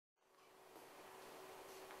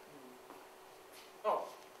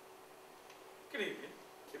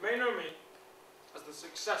may know me as the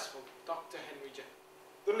successful Dr. Henry Jekyll,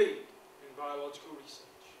 the lead in biological research.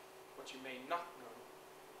 What you may not know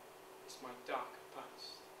is my dark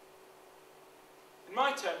past. In my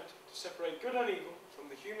attempt to separate good and evil from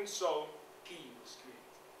the human soul, he was created.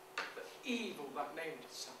 The evil that named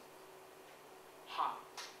itself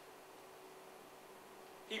Hyde.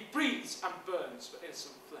 He breathes and burns for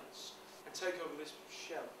innocent flesh and take over this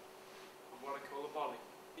shell of what I call a body.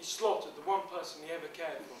 He slaughtered the one person he ever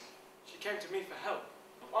cared for. She came to me for help.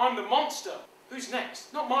 I'm the monster. Who's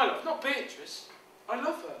next? Not my love, not Beatrice. I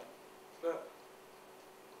love her, but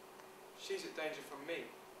she's at danger from me,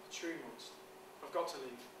 the true monster. I've got to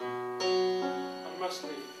leave. I must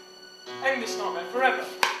leave. End this nightmare forever.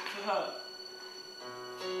 For her.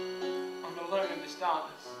 I'm alone in this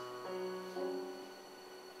darkness.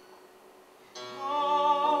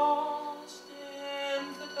 Lost in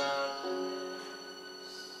the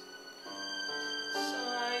darkness,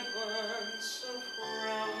 silence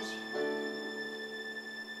surrounds you.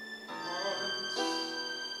 Once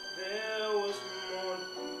there was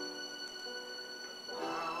morning,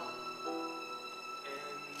 now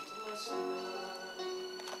endless night.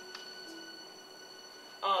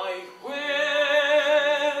 I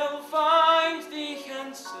will find the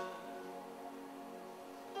answer.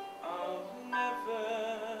 I'll never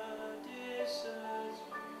desert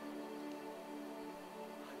you.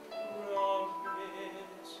 I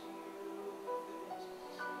promise you this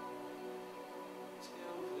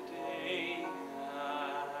till the day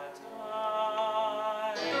that I...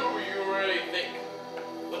 Do you really think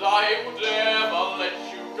that I would ever let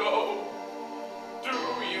you go? Do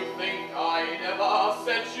you think I'd ever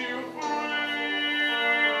set you free?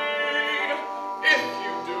 If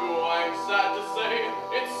you do, I'm sad to say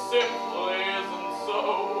it simply isn't so.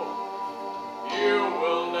 You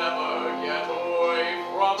will never get away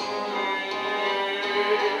from me.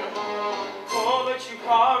 All that you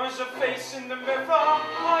are is a face in the mirror.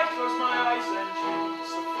 I close my eyes and you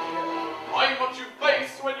disappear. I'm what you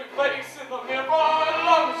face when you face in the mirror. As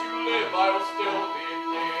long as you live, I will still be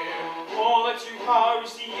near. All that you are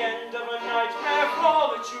is the end of a nightmare.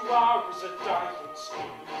 All that you are is a dying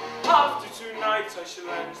scheme. After tonight I shall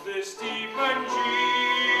end this deep and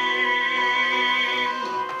dream.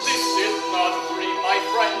 This is not a dream, my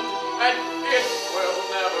friend, and it will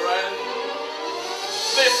never end.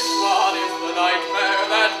 This one is the nightmare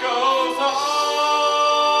that goes on.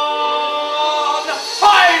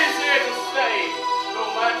 Hyde is here to stay, no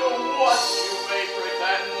matter what you may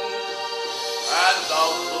pretend. And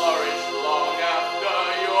I'll flourish long after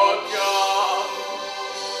you're gone.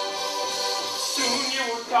 Soon you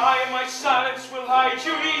will die and my silence will hide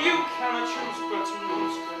you. You cannot choose but to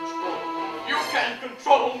lose control. You can't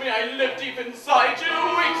control me, I live deep inside you.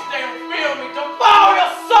 Each day you feel me devour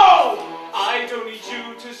your soul. I don't need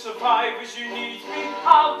you to survive as you need me.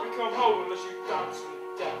 I'll become whole as you dance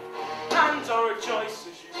with death. Hands are a choice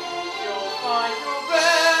as you leave your final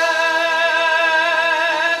breath.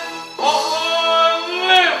 I'll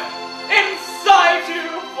live inside you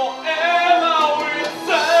forever with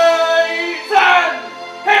Satan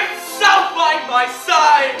himself by my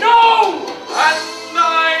side. No! And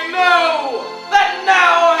I know that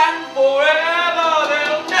now and forever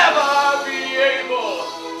they'll never be able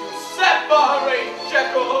to separate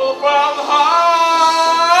Jekyll from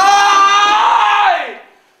Hyde.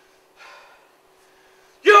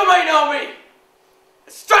 You may know me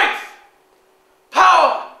as strength,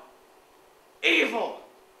 power, evil,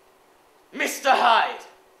 Mr. Hyde,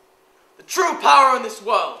 the true power in this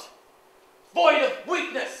world, void of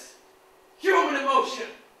weakness, human emotion.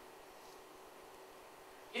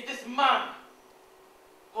 Yet this man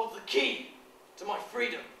holds the key to my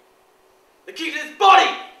freedom, the key to this body,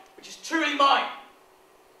 which is truly mine.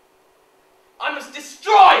 I must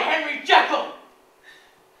destroy Henry Jekyll.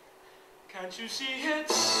 Can't you see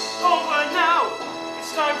it's over now?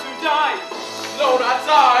 It's time to die. No, not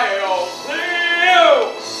I, oh,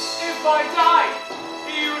 you. If I die,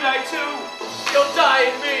 you die too. You'll die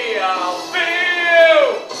in me, I'll be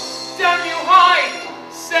you. Damn you, Hyde!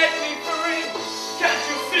 Set me free. Can't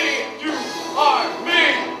you see you are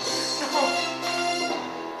me? No.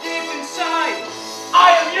 Deep inside.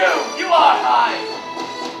 I am you, you are Hyde.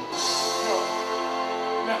 No.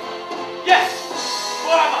 Never. Yes,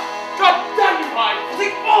 forever. God damn you, Hyde.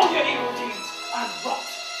 Think all your evil deeds and rot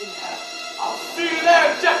in hell. I'll see you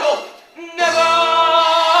there, Jekyll. Never